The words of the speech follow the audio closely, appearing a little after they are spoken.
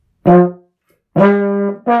Hi,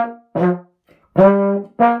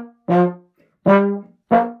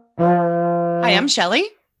 I'm Shelley.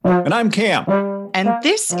 And I'm Cam. And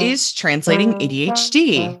this is Translating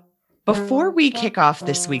ADHD. Before we kick off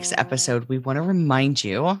this week's episode, we want to remind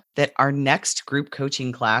you that our next group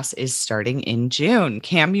coaching class is starting in June.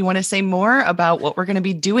 Cam, you want to say more about what we're going to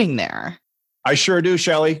be doing there? I sure do,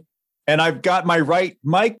 Shelley. And I've got my right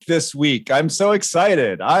mic this week. I'm so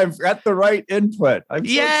excited. I've got the right input. I'm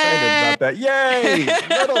so excited about that. Yay!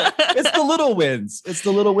 It's the little wins. It's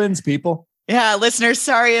the little wins, people. Yeah, listeners,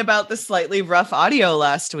 sorry about the slightly rough audio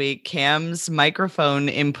last week. Cam's microphone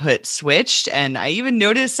input switched, and I even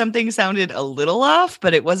noticed something sounded a little off,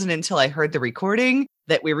 but it wasn't until I heard the recording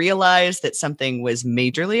that we realized that something was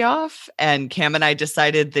majorly off, and Cam and I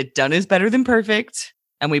decided that done is better than perfect,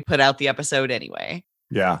 and we put out the episode anyway.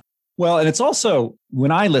 Yeah. Well, and it's also,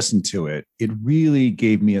 when I listened to it, it really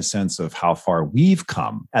gave me a sense of how far we've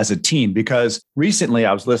come as a team, because recently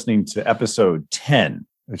I was listening to episode 10,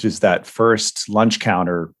 which is that first Lunch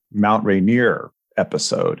Counter Mount Rainier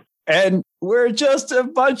episode. And we're just a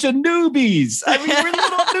bunch of newbies. I mean, we're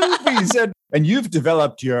little newbies. And you've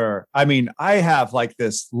developed I have like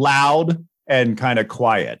this loud and kind of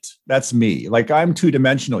quiet. That's me. Like, I'm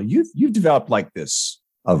two-dimensional. You've developed like this,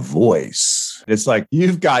 a voice. It's like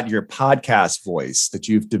you've got your podcast voice that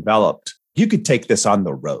you've developed. You could take this on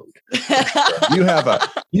the road.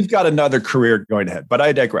 You've got another career going ahead, but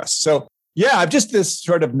I digress. So yeah, I'm just this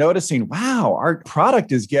sort of noticing, wow, our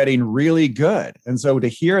product is getting really good. And so to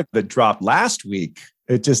hear the drop last week,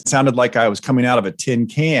 it just sounded like I was coming out of a tin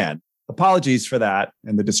can. Apologies for that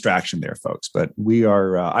and the distraction there, folks. But we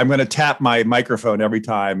are, I'm going to tap my microphone every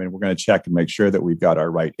time, and we're going to check and make sure that we've got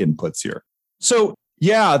our right inputs here. So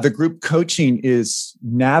yeah, the group coaching is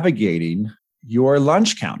navigating your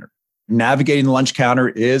lunch counter. Navigating the lunch counter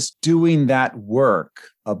is doing that work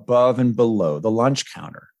above and below the lunch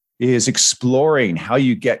counter, is exploring how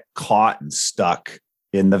you get caught and stuck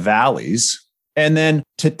in the valleys, and then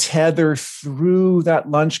to tether through that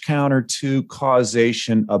lunch counter to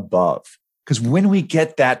causation above. Because when we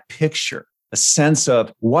get that picture, a sense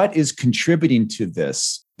of what is contributing to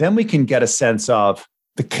this, then we can get a sense of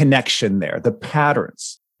the connection there, the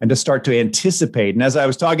patterns, and to start to anticipate. And as I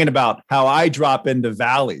was talking about how I drop into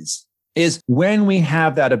valleys, is when we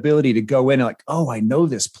have that ability to go in and like, oh, I know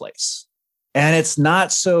this place. And it's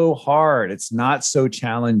not so hard. It's not so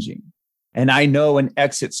challenging. And I know an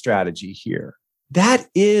exit strategy here. That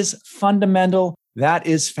is fundamental. That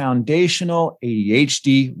is foundational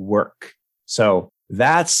ADHD work. So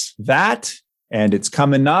that's that. And it's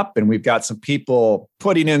coming up, and we've got some people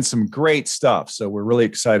putting in some great stuff. So we're really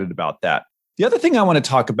excited about that. The other thing I want to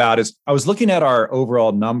talk about is I was looking at our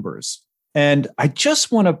overall numbers, and I just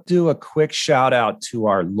want to do a quick shout out to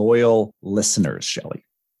our loyal listeners, Shelley,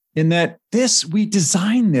 in that we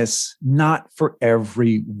designed this not for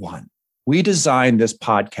everyone. We designed this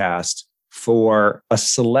podcast for a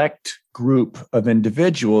select group of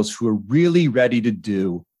individuals who are really ready to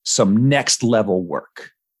do some next level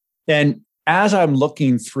work. And as I'm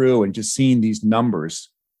looking through and just seeing these numbers,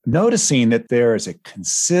 noticing that there is a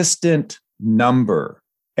consistent number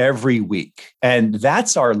every week, and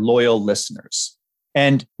that's our loyal listeners.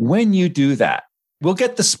 And when you do that, we'll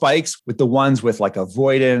get the spikes with the ones with like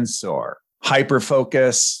avoidance or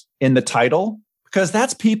hyperfocus in the title, because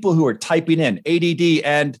that's people who are typing in ADD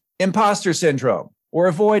and imposter syndrome or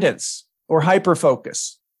avoidance or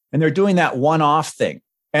hyperfocus. And they're doing that one-off thing.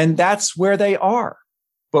 And that's where they are.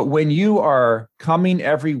 But when you are coming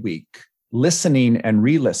every week, listening and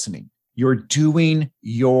re-listening, you're doing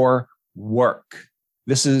your work.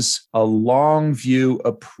 This is a long view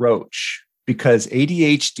approach, because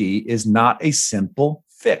ADHD is not a simple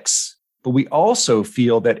fix. But we also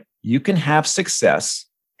feel that you can have success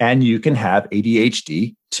and you can have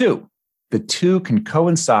ADHD too. The two can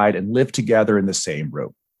coincide and live together in the same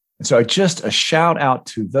room. And so just a shout out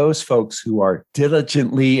to those folks who are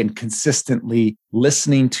diligently and consistently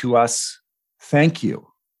listening to us. Thank you.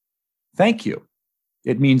 Thank you.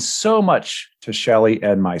 It means so much to Shelley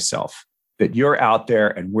and myself that you're out there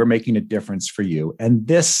and we're making a difference for you. And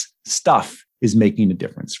this stuff is making a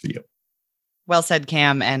difference for you. Well said,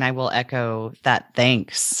 Cam. And I will echo that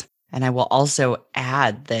thanks. And I will also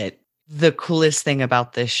add that the coolest thing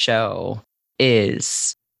about this show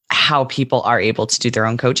is how people are able to do their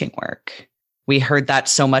own coaching work. We heard that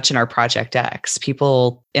so much in our Project X.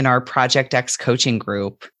 People in our Project X coaching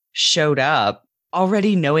group showed up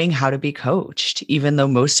already knowing how to be coached, even though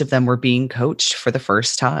most of them were being coached for the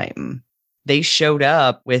first time. They showed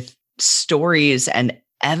up with stories and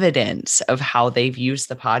evidence of how they've used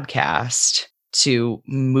the podcast to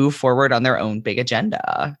move forward on their own big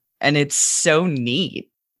agenda. And it's so neat.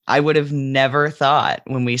 I would have never thought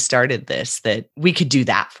when we started this that we could do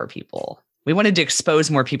that for people. We wanted to expose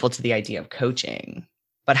more people to the idea of coaching.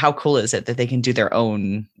 But how cool is it that they can do their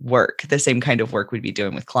own work, the same kind of work we'd be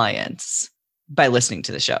doing with clients by listening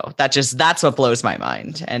to the show? That's what blows my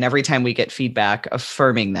mind. And every time we get feedback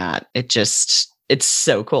affirming that, it's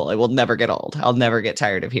so cool. It will never get old. I'll never get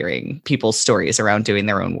tired of hearing people's stories around doing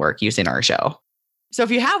their own work using our show. So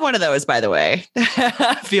if you have one of those, by the way,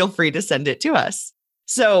 feel free to send it to us.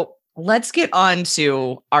 So let's get on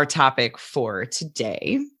to our topic for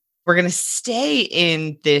today. We're going to stay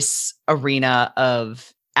in this arena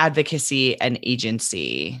of advocacy and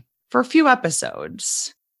agency for a few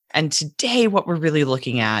episodes. And today, what we're really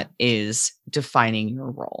looking at is defining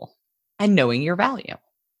your role and knowing your value.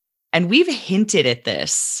 And we've hinted at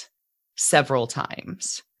this several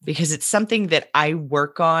times because it's something that I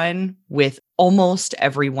work on with almost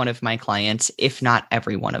every one of my clients, if not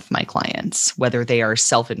every one of my clients, whether they are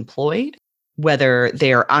self-employed, whether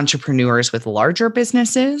they are entrepreneurs with larger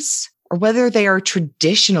businesses, or whether they are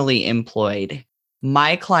traditionally employed.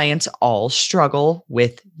 My clients all struggle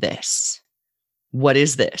with this. What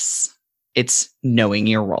is this? It's knowing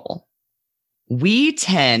your role. We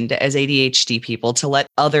tend, as ADHD people, to let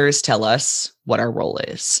others tell us what our role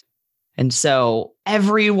is. And so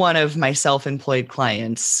every one of my self-employed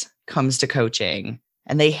clients comes to coaching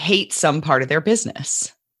and they hate some part of their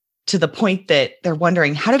business to the point that they're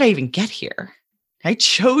wondering, how did I even get here? I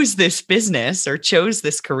chose this business or chose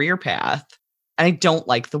this career path, and I don't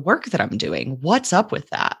like the work that I'm doing. What's up with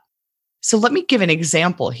that? So let me give an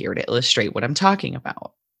example here to illustrate what I'm talking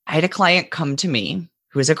about. I had a client come to me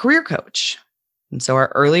who is a career coach. And so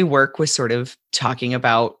our early work was sort of talking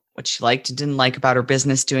about what she liked and didn't like about her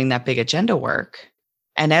business, doing that big agenda work.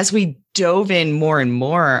 And as we dove in more and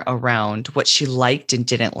more around what she liked and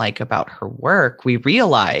didn't like about her work, we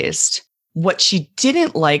realized what she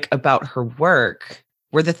didn't like about her work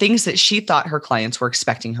were the things that she thought her clients were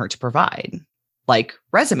expecting her to provide, like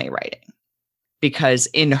resume writing. Because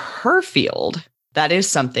in her field, that is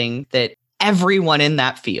something that everyone in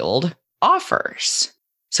that field offers.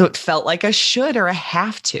 So it felt like a should or a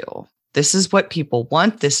have to. This is what people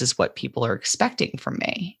want. This is what people are expecting from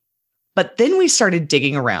me. But then we started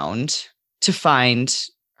digging around to find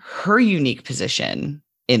her unique position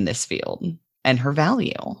in this field and her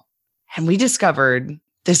value. And we discovered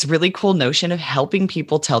this really cool notion of helping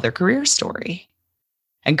people tell their career story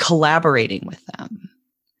and collaborating with them.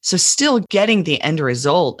 So still getting the end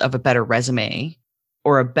result of a better resume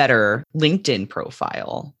or a better LinkedIn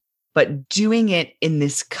profile, but doing it in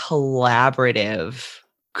this collaborative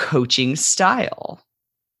coaching style.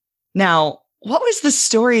 Now, what was the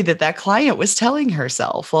story that client was telling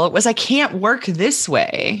herself? Well, it was, I can't work this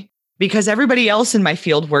way because everybody else in my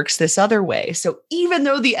field works this other way. So even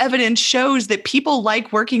though the evidence shows that people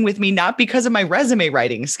like working with me, not because of my resume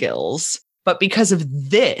writing skills, but because of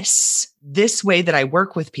this way that I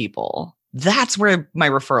work with people, that's where my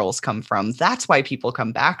referrals come from. That's why people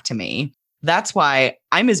come back to me. That's why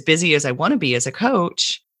I'm as busy as I want to be as a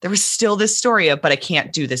coach. There was still this story of, but I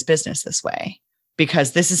can't do this business this way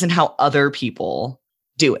because this isn't how other people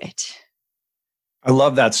do it. I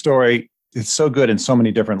love that story. It's so good in so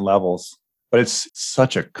many different levels, but it's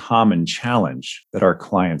such a common challenge that our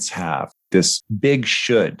clients have, this big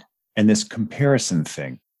should and this comparison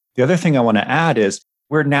thing. The other thing I want to add is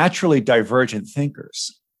we're naturally divergent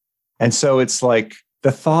thinkers. And so it's like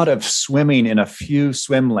the thought of swimming in a few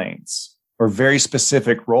swim lanes or very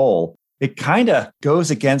specific role, it kind of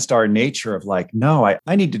goes against our nature of like, no,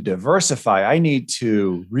 I need to diversify. I need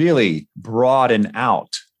to really broaden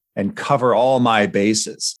out and cover all my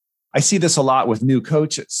bases. I see this a lot with new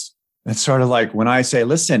coaches. It's sort of like when I say,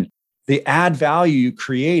 listen, the add value you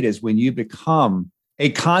create is when you become a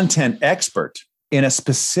content expert in a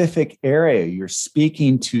specific area. You're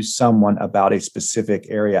speaking to someone about a specific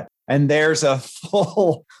area. And there's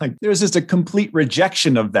there's just a complete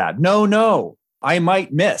rejection of that. No, I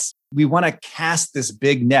might miss. We want to cast this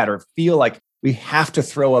big net or feel like we have to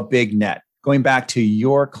throw a big net. Going back to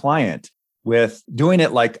your client with doing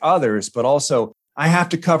it like others, but also I have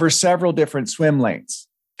to cover several different swim lanes.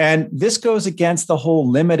 And this goes against the whole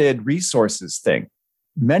limited resources thing.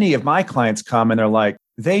 Many of my clients come and they're like,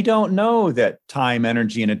 they don't know that time,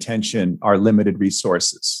 energy, and attention are limited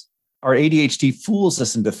resources. Our ADHD fools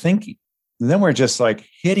us into thinking. And then we're just like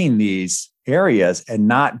hitting these areas and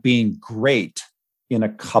not being great in a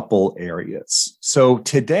couple areas. So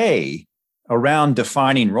today, around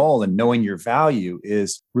defining role and knowing your value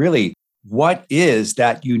is really, what is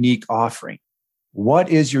that unique offering? What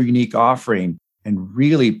is your unique offering? And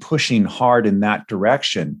really pushing hard in that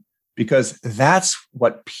direction because that's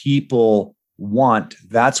what people want.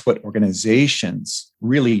 That's what organizations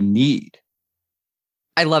really need.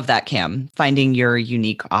 I love that, Cam, finding your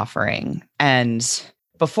unique offering. And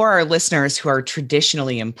before our listeners who are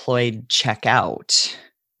traditionally employed check out,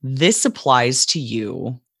 this applies to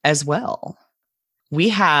you as well. We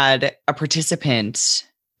had a participant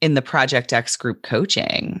in the Project X group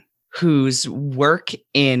coaching whose work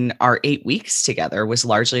in our 8 weeks together was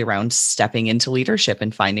largely around stepping into leadership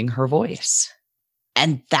and finding her voice.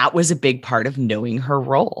 And that was a big part of knowing her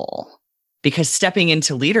role, because stepping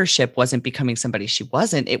into leadership wasn't becoming somebody she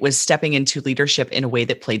wasn't. It was stepping into leadership in a way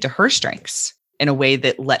that played to her strengths, in a way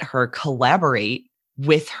that let her collaborate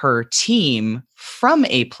with her team from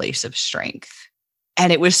a place of strength.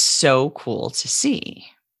 And it was so cool to see.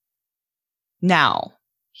 Now,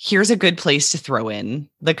 here's a good place to throw in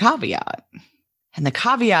the caveat. And the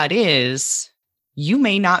caveat is you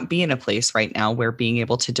may not be in a place right now where being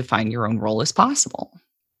able to define your own role is possible.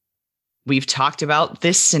 We've talked about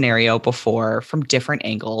this scenario before from different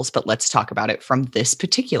angles, but let's talk about it from this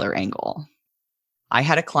particular angle. I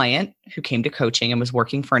had a client who came to coaching and was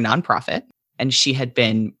working for a nonprofit, and she had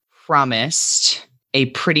been promised a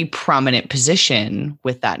pretty prominent position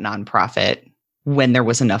with that nonprofit when there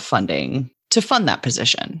was enough funding to fund that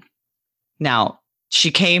position. Now, she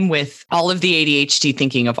came with all of the ADHD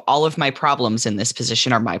thinking of all of my problems in this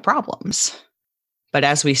position are my problems. But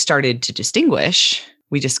as we started to distinguish,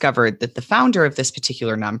 we discovered that the founder of this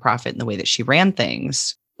particular nonprofit and the way that she ran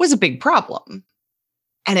things was a big problem.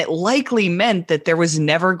 And it likely meant that there was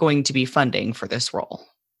never going to be funding for this role,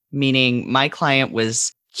 meaning my client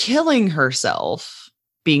was killing herself,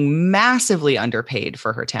 being massively underpaid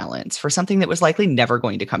for her talents for something that was likely never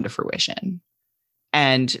going to come to fruition.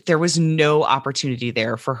 And there was no opportunity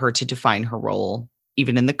there for her to define her role,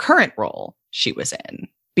 even in the current role she was in,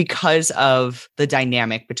 because of the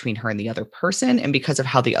dynamic between her and the other person and because of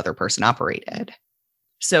how the other person operated.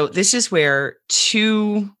 So this is where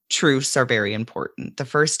two truths are very important. The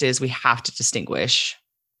first is we have to distinguish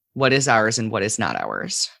what is ours and what is not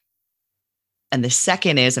ours. And the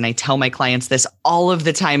second is, and I tell my clients this all of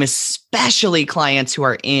the time, especially clients who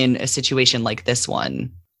are in a situation like this one,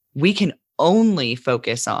 we can only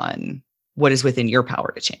focus on what is within your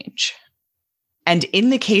power to change. And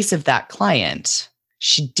in the case of that client,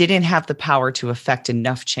 she didn't have the power to affect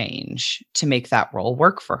enough change to make that role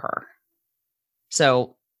work for her.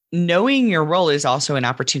 So knowing your role is also an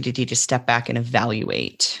opportunity to step back and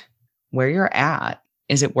evaluate where you're at.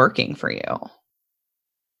 Is it working for you?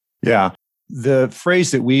 Yeah. The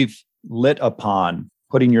phrase that we've lit upon,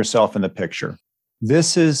 putting yourself in the picture,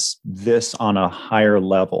 this is this on a higher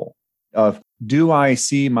level of, do I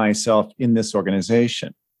see myself in this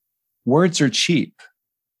organization? Words are cheap.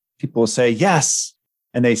 People say yes,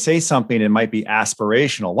 and they say something that might be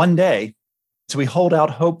aspirational one day. So we hold out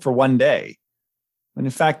hope for one day. And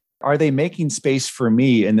in fact, are they making space for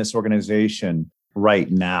me in this organization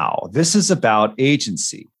right now? This is about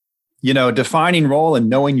agency. Defining role and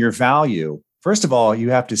knowing your value. First of all, you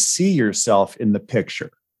have to see yourself in the picture.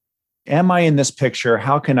 Am I in this picture?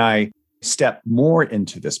 How can I step more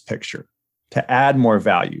into this picture to add more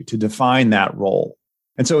value, to define that role?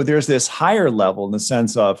 And so there's this higher level in the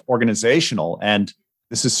sense of organizational. And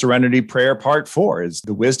this is Serenity Prayer Part 4, is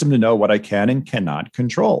the wisdom to know what I can and cannot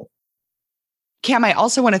control. Cam, I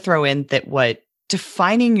also want to throw in that what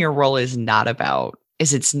defining your role is not about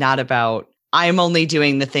is it's not about I'm only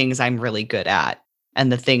doing the things I'm really good at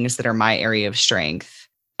and the things that are my area of strength,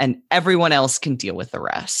 and everyone else can deal with the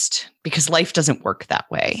rest, because life doesn't work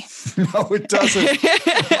that way. No, it doesn't.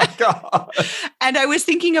 Oh my God. And I was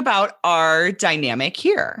thinking about our dynamic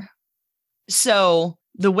here. So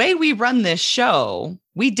the way we run this show,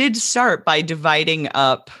 we did start by dividing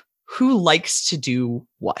up who likes to do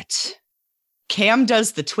what. Cam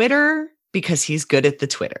does the Twitter because he's good at the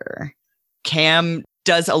Twitter. Cam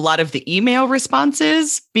does a lot of the email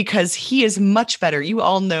responses because he is much better. You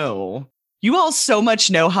all so much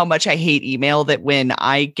know how much I hate email that when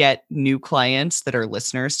I get new clients that are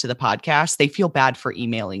listeners to the podcast, they feel bad for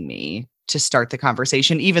emailing me to start the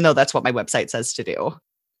conversation, even though that's what my website says to do.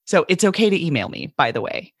 So it's okay to email me, by the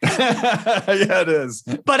way. Yeah, it is.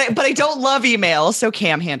 But I don't love email, so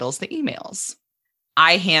Cam handles the emails.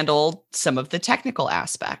 I handle some of the technical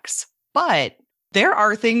aspects, but there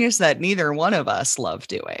are things that neither one of us love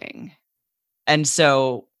doing. And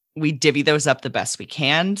so we divvy those up the best we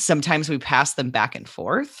can. Sometimes we pass them back and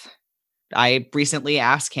forth. I recently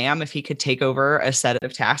asked Cam if he could take over a set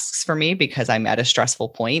of tasks for me because I'm at a stressful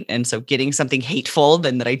point. And so getting something hateful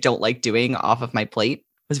then that I don't like doing off of my plate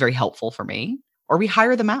was very helpful for me. Or we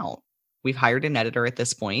hire them out. We've hired an editor at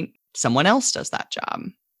this point. Someone else does that job.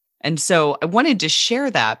 And so I wanted to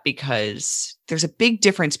share that because there's a big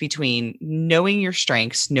difference between knowing your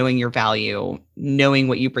strengths, knowing your value, knowing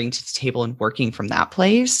what you bring to the table and working from that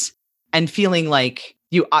place, and feeling like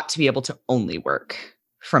you ought to be able to only work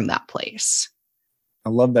from that place. I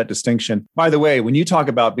love that distinction. By the way, when you talk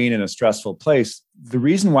about being in a stressful place, the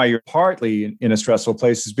reason why you're partly in a stressful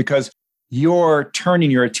place is because you're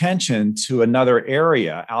turning your attention to another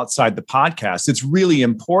area outside the podcast. It's really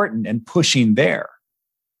important and pushing there.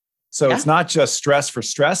 So It's not just stress for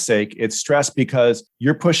stress sake. It's stress because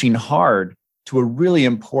you're pushing hard to a really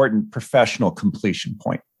important professional completion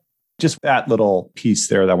point. Just that little piece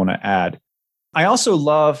there that I want to add. I also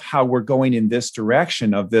love how we're going in this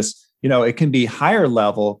direction of this, it can be higher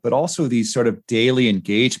level, but also these sort of daily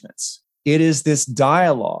engagements. It is this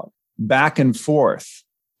dialogue back and forth,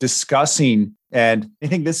 discussing. And I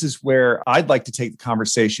think this is where I'd like to take the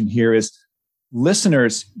conversation here is,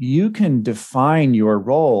 listeners, you can define your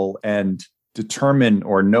role and determine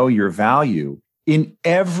or know your value in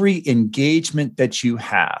every engagement that you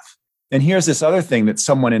have. And here's this other thing that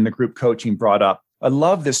someone in the group coaching brought up. I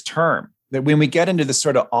love this term, that when we get into this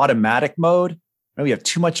sort of automatic mode, we have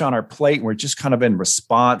too much on our plate and we're just kind of in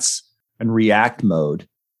response and react mode.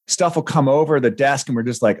 Stuff will come over the desk and we're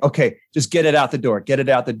just like, okay, just get it out the door, get it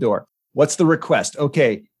out the door. What's the request?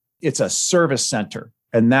 Okay, it's a service center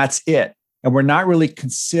and that's it. And we're not really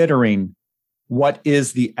considering what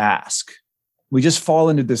is the ask. We just fall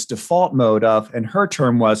into this default mode of, and her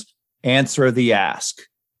term was answer the ask.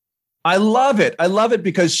 I love it. I love it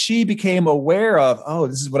because she became aware of, oh,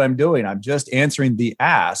 this is what I'm doing. I'm just answering the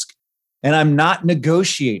ask and I'm not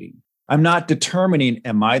negotiating. I'm not determining,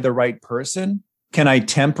 am I the right person? Can I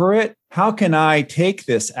temper it? How can I take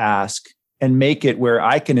this ask and make it where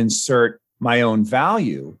I can insert my own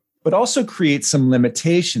value, but also create some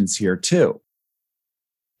limitations here too?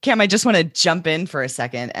 Cam, I just want to jump in for a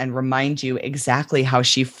second and remind you exactly how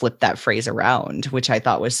she flipped that phrase around, which I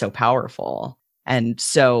thought was so powerful. And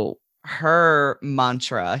so her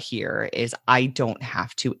mantra here is, I don't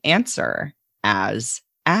have to answer as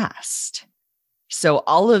asked. So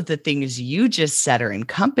all of the things you just said are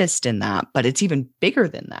encompassed in that, but it's even bigger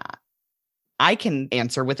than that. I can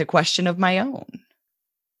answer with a question of my own.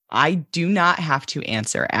 I do not have to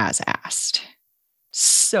answer as asked.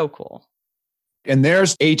 So cool. And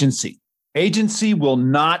there's agency. Agency will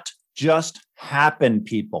not just happen,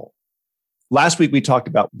 people. Last week, we talked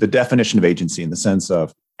about the definition of agency in the sense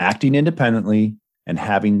of acting independently and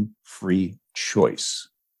having free choice.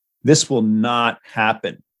 This will not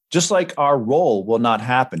happen. Just like our role will not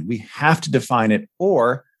happen. We have to define it,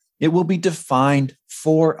 or it will be defined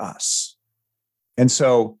for us. And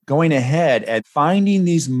so going ahead and finding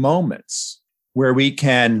these moments where we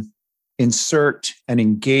can insert and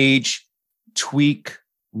engage, tweak,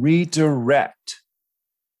 redirect.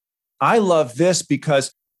 I love this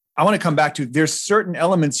because I want to come back to, there's certain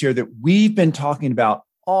elements here that we've been talking about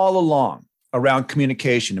all along around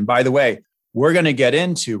communication. And by the way, we're going to get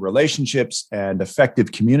into relationships and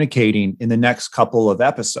effective communicating in the next couple of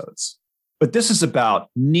episodes. But this is about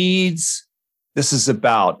needs. This is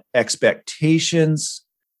about expectations.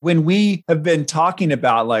 When we have been talking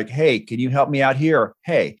about like, hey, can you help me out here?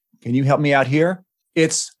 Hey, can you help me out here?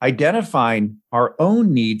 It's identifying our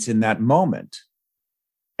own needs in that moment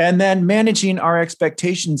and then managing our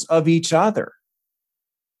expectations of each other.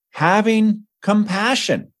 Having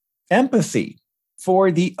compassion, empathy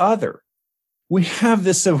for the other. We have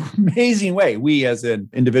this amazing way, we as in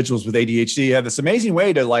individuals with ADHD have this amazing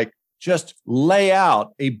way to like just lay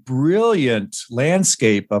out a brilliant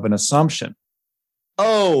landscape of an assumption.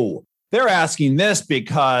 Oh, they're asking this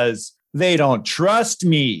because they don't trust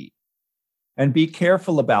me. And be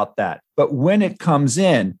careful about that. But when it comes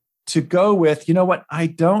in, to go with, you know what, I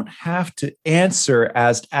don't have to answer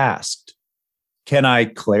as asked. Can I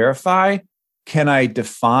clarify? Can I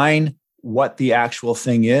define what the actual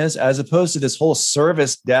thing is, as opposed to this whole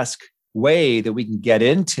service desk way that we can get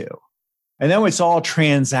into? And then it's all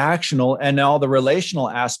transactional and all the relational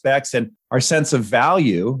aspects and our sense of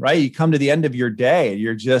value, right? You come to the end of your day and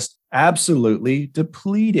you're just absolutely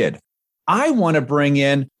depleted. I want to bring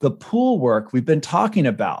in the pool work we've been talking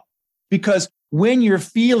about, because when you're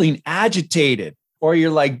feeling agitated or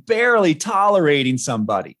you're like barely tolerating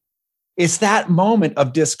somebody, it's that moment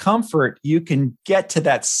of discomfort. You can get to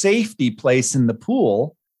that safety place in the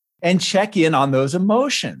pool and check in on those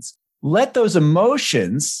emotions. Let those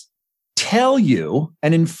emotions tell you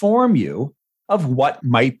and inform you of what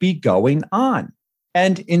might be going on.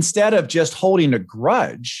 And instead of just holding a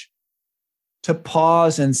grudge, to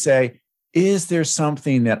pause and say, is there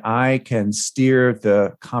something that I can steer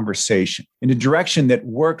the conversation in a direction that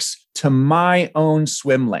works to my own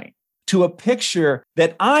swim lane, to a picture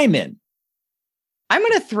that I'm in? I'm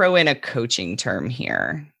going to throw in a coaching term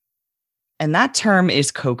here, and that term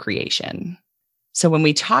is co-creation. So when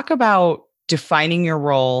we talk about defining your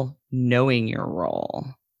role, knowing your role,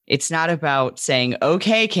 it's not about saying,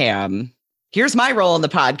 okay, Cam, here's my role in the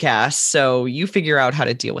podcast, so you figure out how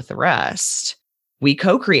to deal with the rest. We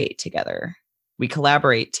co-create together. We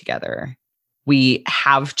collaborate together. We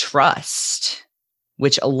have trust,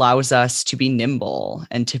 which allows us to be nimble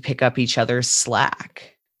and to pick up each other's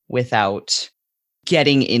slack without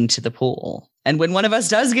getting into the pool. And when one of us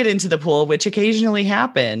does get into the pool, which occasionally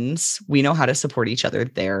happens, we know how to support each other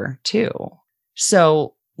there too.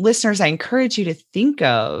 So listeners, I encourage you to think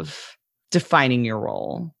of defining your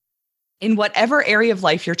role in whatever area of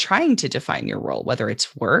life you're trying to define your role, whether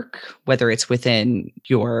it's work, whether it's within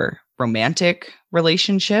your romantic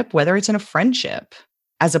relationship, whether it's in a friendship,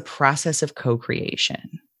 as a process of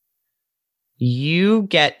co-creation. You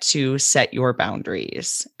get to set your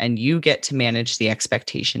boundaries and you get to manage the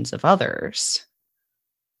expectations of others.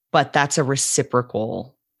 But that's a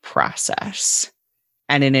reciprocal process.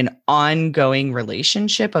 And in an ongoing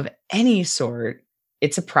relationship of any sort,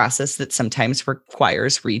 it's a process that sometimes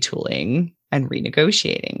requires retooling and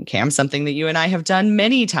renegotiating. Cam, something that you and I have done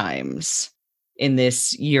many times in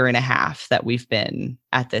this year and a half that we've been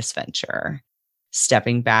at this venture.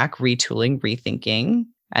 Stepping back, retooling, rethinking,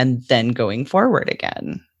 and then going forward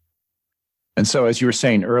again. And so, as you were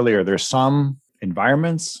saying earlier, there's some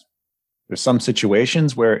environments, there's some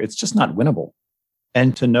situations where it's just not winnable.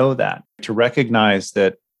 And to know that, to recognize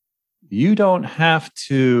that you don't have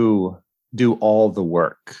to do all the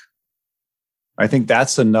work. I think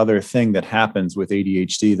that's another thing that happens with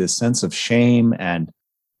ADHD, this sense of shame and,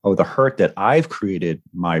 oh, the hurt that I've created,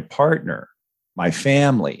 my partner, my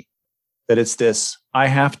family, that it's this, I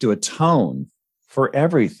have to atone for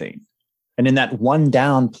everything. And in that one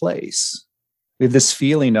down place, we have this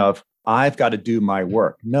feeling of, I've got to do my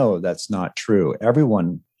work. No, that's not true.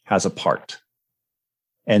 Everyone has a part.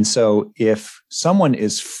 And so if someone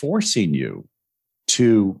is forcing you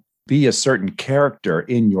to be a certain character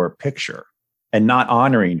in your picture and not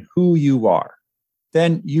honoring who you are,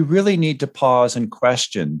 then you really need to pause and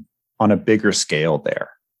question on a bigger scale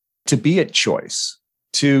there, to be at choice,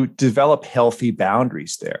 to develop healthy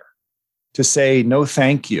boundaries there, to say no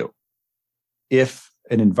thank you if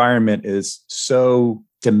an environment is so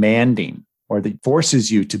demanding or that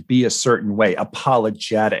forces you to be a certain way,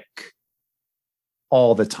 apologetic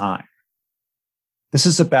all the time. This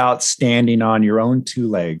is about standing on your own two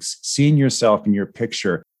legs, seeing yourself in your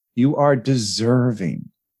picture. You are deserving.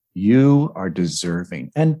 You are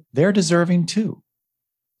deserving. And they're deserving too.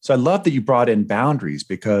 So I love that you brought in boundaries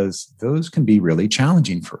because those can be really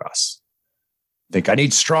challenging for us. Think I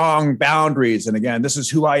need strong boundaries. And again, this is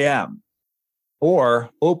who I am. Or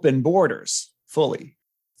open borders fully.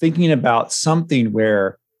 Thinking about something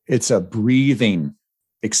where it's a breathing,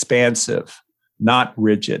 expansive, not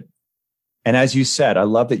rigid. And as you said, I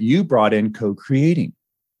love that you brought in co-creating.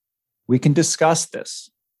 We can discuss this.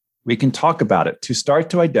 We can talk about it to start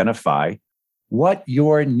to identify what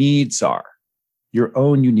your needs are, your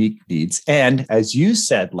own unique needs. And as you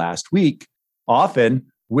said last week, often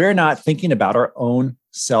we're not thinking about our own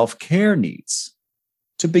self-care needs.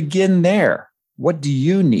 To begin there, what do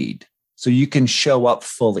you need so you can show up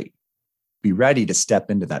fully? Be ready to step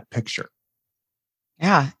into that picture.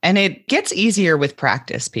 Yeah. And it gets easier with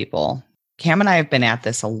practice, people. Cam and I have been at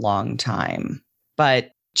this a long time,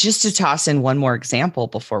 but just to toss in one more example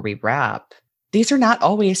before we wrap, these are not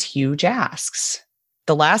always huge asks.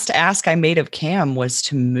 The last ask I made of Cam was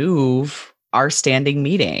to move our standing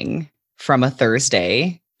meeting from a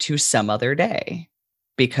Thursday to some other day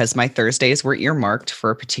because my Thursdays were earmarked for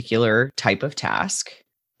a particular type of task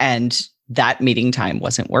and that meeting time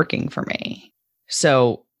wasn't working for me.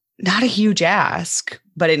 So not a huge ask,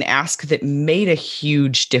 but an ask that made a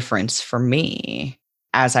huge difference for me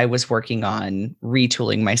as I was working on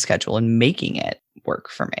retooling my schedule and making it work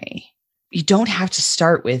for me. You don't have to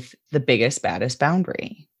start with the biggest, baddest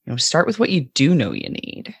boundary. Start with what you do know you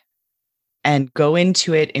need and go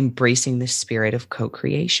into it embracing the spirit of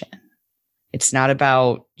co-creation. It's not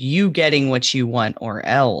about you getting what you want or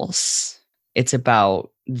else. It's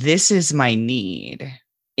about, this is my need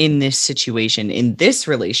in this situation, in this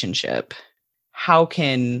relationship. How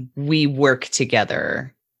can we work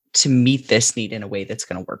together to meet this need in a way that's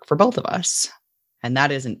going to work for both of us? And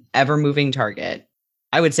that is an ever-moving target.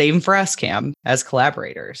 I would say even for us, Cam, as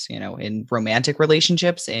collaborators, in romantic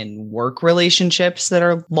relationships, in work relationships that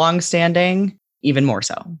are long-standing, even more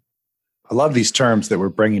so. I love these terms that we're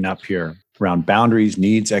bringing up here around boundaries,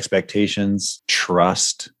 needs, expectations,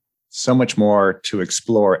 trust. So much more to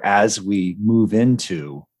explore as we move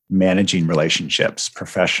into managing relationships,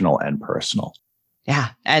 professional and personal.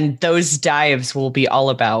 Yeah. And those dives will be all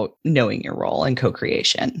about knowing your role and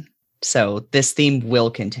co-creation. So this theme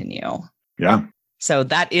will continue. Yeah. So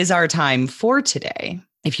that is our time for today.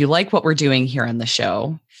 If you like what we're doing here on the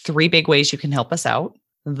show, 3 big ways you can help us out.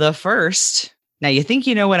 The first, now you think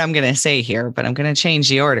you know what I'm going to say here, but I'm going to change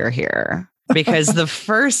the order here. Because the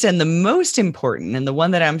first and the most important, and the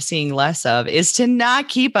one that I'm seeing less of, is to not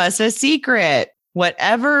keep us a secret.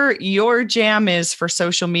 Whatever your jam is for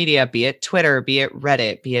social media, be it Twitter, be it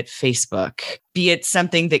Reddit, be it Facebook, be it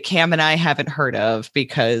something that Cam and I haven't heard of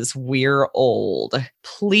because we're old,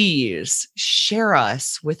 please share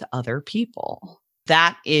us with other people.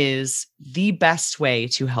 That is the best way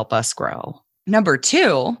to help us grow. Number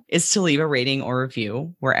 2 is to leave a rating or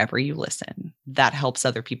review wherever you listen. That helps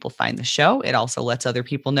other people find the show. It also lets other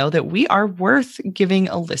people know that we are worth giving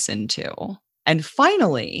a listen to. And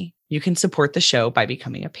finally, you can support the show by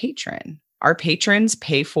becoming a patron. Our patrons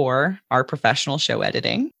pay for our professional show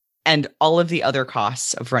editing and all of the other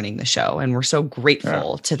costs of running the show. And we're so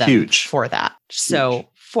grateful to them for that. So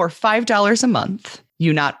for $5 a month,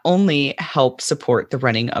 you not only help support the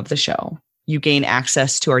running of the show, you gain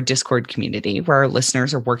access to our Discord community where our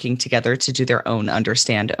listeners are working together to do their own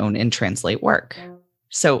understand, own, and translate work.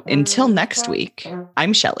 So until next week,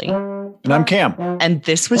 I'm Shelley. And I'm Cam. And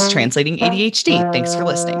this was Translating ADHD. Thanks for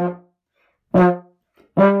listening.